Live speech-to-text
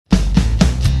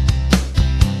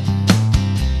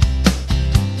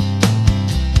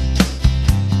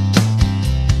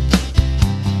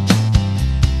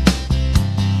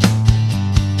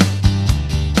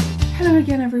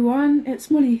it's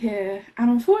Molly here,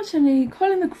 and unfortunately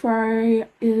Colin the Crow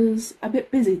is a bit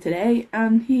busy today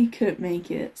and he couldn't make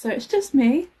it, so it's just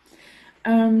me.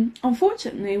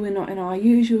 Unfortunately we're not in our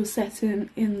usual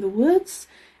setting in the woods.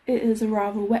 It is a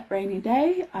rather wet, rainy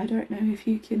day. I don't know if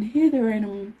you can hear the rain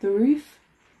on the roof.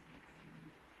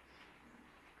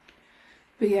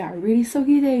 But yeah, a really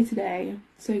soggy day today,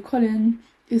 so Colin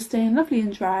is staying lovely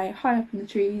and dry high up in the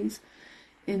trees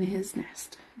in his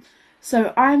nest.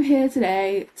 So I'm here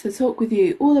today to talk with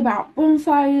you all about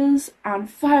bonfires and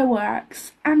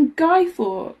fireworks and Guy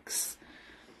Fawkes.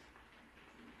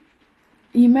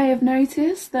 You may have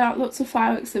noticed that lots of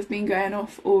fireworks have been going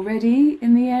off already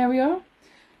in the area.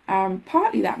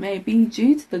 Partly that may be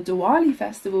due to the Diwali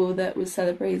festival that was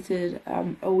celebrated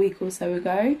a week or so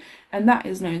ago, and that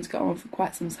is known to go on for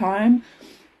quite some time.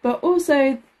 But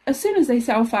also, as soon as they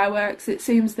sell fireworks, it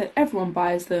seems that everyone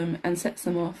buys them and sets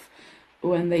them off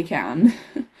when they can.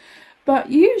 But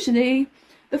usually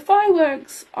the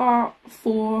fireworks are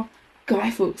for Guy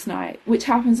Fawkes night, which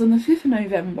happens on the 5th of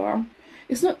November.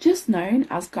 It's not just known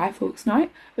as Guy Fawkes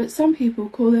night, but some people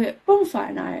call it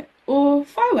bonfire night or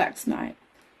fireworks night.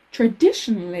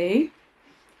 Traditionally,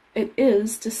 it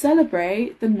is to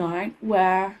celebrate the night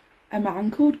where a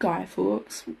man called Guy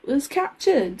Fawkes was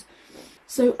captured.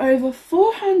 So over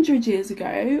 400 years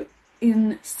ago, in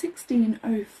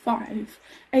 1605,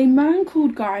 a man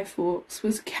called Guy Fawkes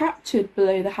was captured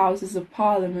below the Houses of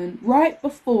Parliament right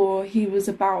before he was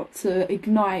about to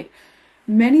ignite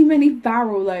many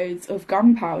barrel loads of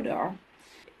gunpowder.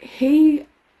 He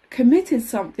committed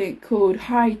something called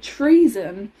high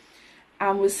treason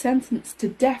and was sentenced to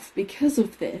death because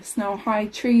of this. Now, high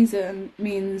treason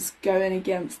means going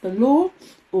against the law,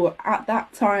 or at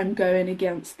that time going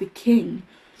against the king.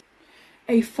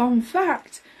 A fun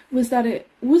fact was that it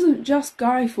wasn't just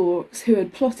Guy Fawkes who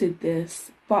had plotted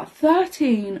this, but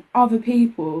 13 other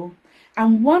people,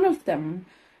 and one of them,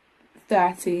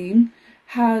 13,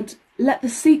 had let the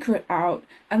secret out,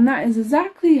 and that is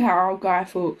exactly how Guy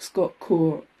Fawkes got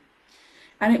caught.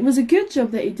 And it was a good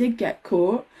job that he did get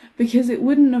caught, because it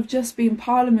wouldn't have just been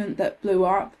Parliament that blew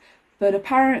up, but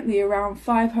apparently around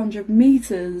 500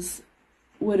 metres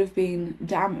would have been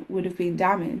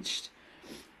damaged.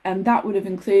 And that would have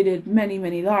included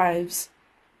many lives,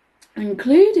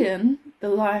 including the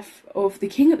life of the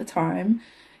king at the time,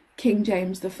 King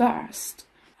James I.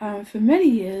 For many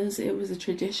years it was a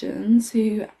tradition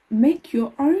to make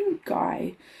your own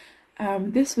guy.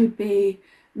 This would be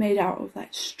made out of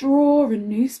like straw and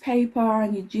newspaper,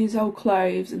 and you'd use old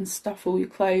clothes and stuff all your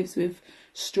clothes with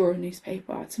straw and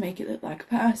newspaper to make it look like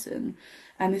a person.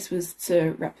 And this was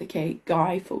to replicate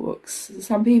Guy Fawkes.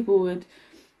 Some people would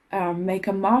make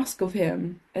a mask of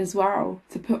him as well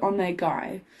to put on their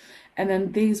guy, and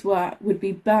then these would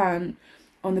be burnt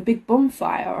on the big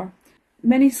bonfire.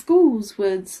 Many schools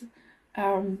would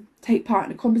take part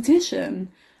in a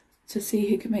competition to see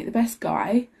who could make the best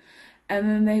guy, and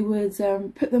then they would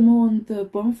put them on the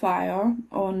bonfire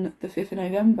on the 5th of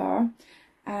November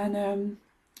and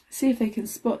see if they can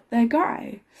spot their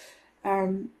guy.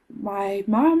 My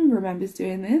mum remembers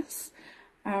doing this.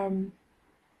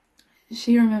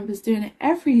 She remembers doing it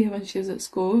every year when she was at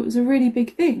school. It was a really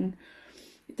big thing.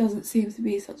 It doesn't seem to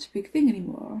be such a big thing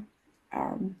anymore.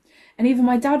 And even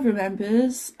my dad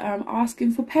remembers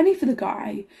asking for penny for the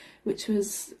guy, which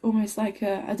was almost like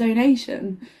a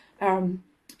donation.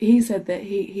 He said that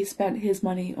he spent his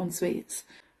money on sweets.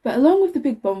 But along with the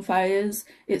big bonfires,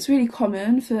 it's really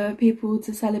common for people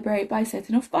to celebrate by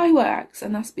setting off fireworks,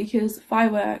 and that's because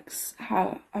fireworks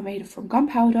are made from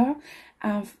gunpowder,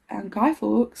 and Guy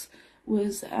Fawkes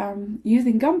was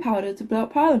using gunpowder to blow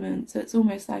up Parliament, so it's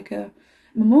almost like a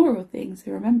memorial thing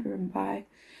to remember him by.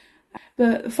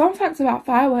 But the fun fact about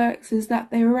fireworks is that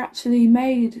they were actually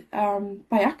made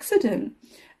by accident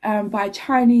by a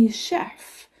Chinese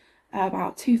chef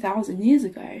about 2,000 years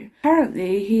ago.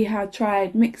 Apparently he had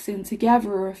tried mixing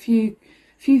together a few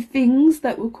things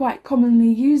that were quite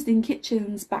commonly used in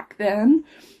kitchens back then,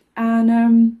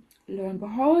 and lo and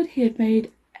behold, he had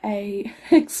made a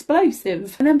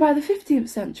explosive. And then by the 15th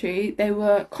century they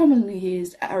were commonly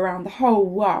used around the whole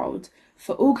world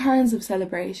for all kinds of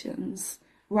celebrations,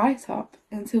 right up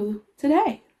until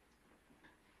today.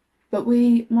 But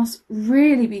we must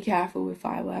really be careful with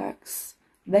fireworks.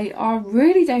 They are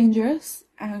really dangerous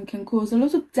and can cause a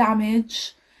lot of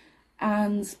damage.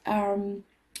 And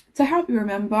to help you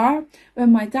remember,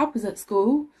 when my dad was at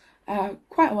school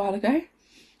quite a while ago,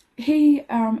 he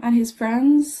and his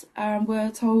friends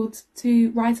were told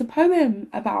to write a poem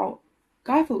about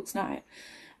Guy Fawkes night.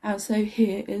 And so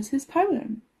here is his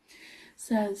poem. It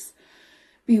says,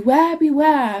 "Beware,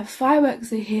 beware,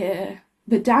 fireworks are here.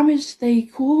 the damage they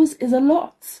cause is a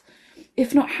lot.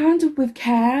 If not handled with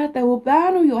care, they will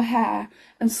burn all your hair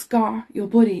and scar your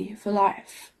body for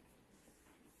life.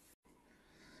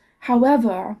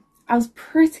 However, as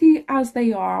pretty as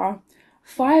they are,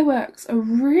 fireworks are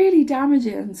really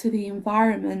damaging to the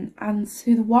environment and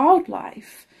to the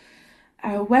wildlife.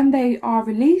 When they are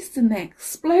released and they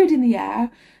explode in the air,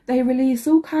 they release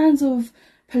all kinds of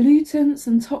pollutants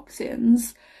and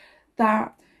toxins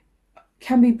that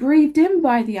can be breathed in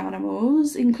by the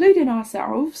animals, including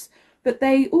ourselves, but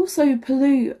they also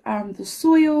pollute the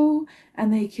soil,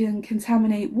 and they can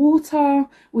contaminate water,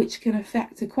 which can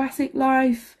affect aquatic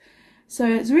life. So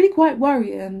it's really quite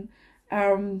worrying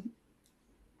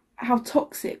how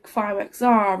toxic fireworks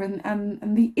are,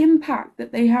 and the impact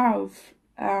that they have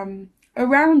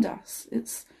around us.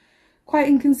 It's quite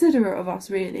inconsiderate of us,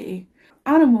 really.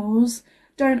 Animals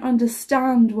don't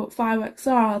understand what fireworks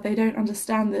are. They don't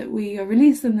understand that we are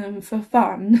releasing them for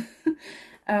fun.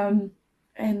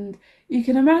 And you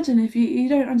can imagine, if you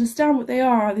don't understand what they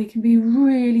are, they can be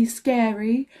really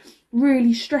scary,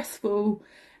 really stressful.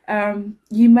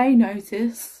 You may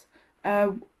notice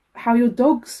how your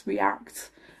dogs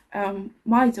react.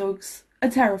 My dogs are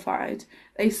terrified.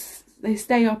 They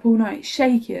stay up all night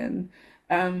shaking,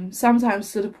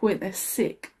 sometimes to the point they're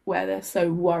sick, where they're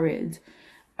so worried.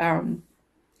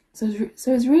 So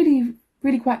it's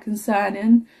really quite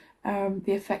concerning, the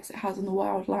effects it has on the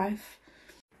wildlife.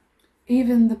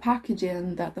 Even the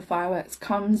packaging that the fireworks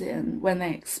comes in, when they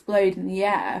explode in the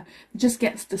air, just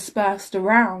gets dispersed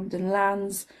around and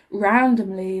lands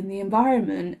randomly in the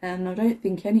environment, and I don't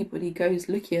think anybody goes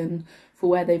looking for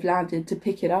where they've landed to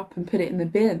pick it up and put it in the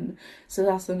bin. So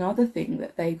that's another thing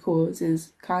that they cause,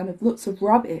 is kind of lots of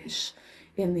rubbish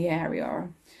in the area.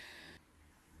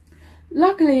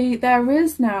 Luckily, there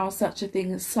is now such a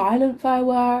thing as silent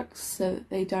fireworks, so that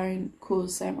they don't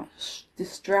cause so much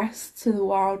distress to the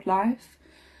wildlife.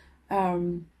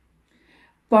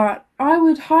 But I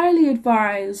would highly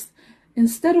advise,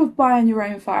 instead of buying your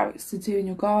own fireworks to do in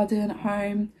your garden at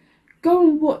home, go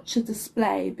and watch a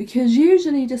display, because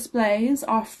usually displays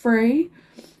are free.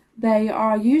 They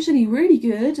are usually really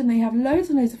good, and they have loads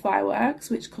and loads of fireworks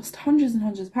which cost hundreds and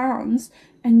hundreds of pounds,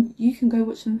 and you can go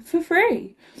watch them for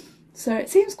free. So it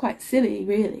seems quite silly,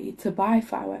 really, to buy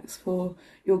fireworks for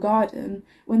your garden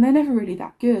when they're never really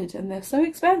that good and they're so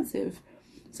expensive.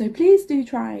 So please do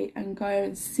try and go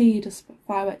and see the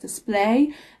firework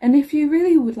display. And if you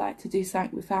really would like to do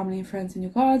something with family and friends in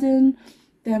your garden,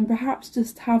 then perhaps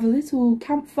just have a little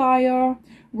campfire,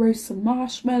 roast some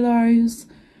marshmallows,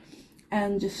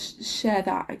 and just share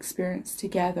that experience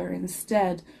together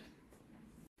instead.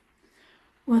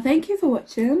 Well, thank you for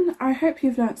watching. I hope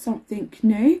you've learnt something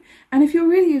new, and if you're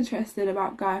really interested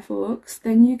about Guy Fawkes,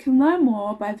 then you can learn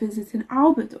more by visiting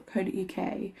albert.co.uk.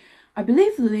 I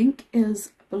believe the link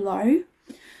is below,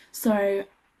 so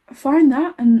find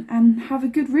that and have a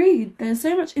good read. There's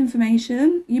so much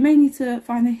information. You may need to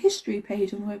find the history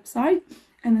page on the website,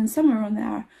 and then somewhere on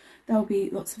there there'll be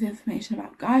lots of information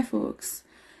about Guy Fawkes.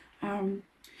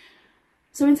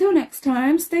 So until next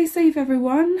time, stay safe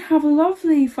everyone, have a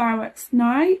lovely fireworks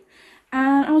night,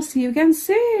 and I'll see you again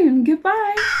soon.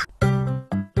 Goodbye!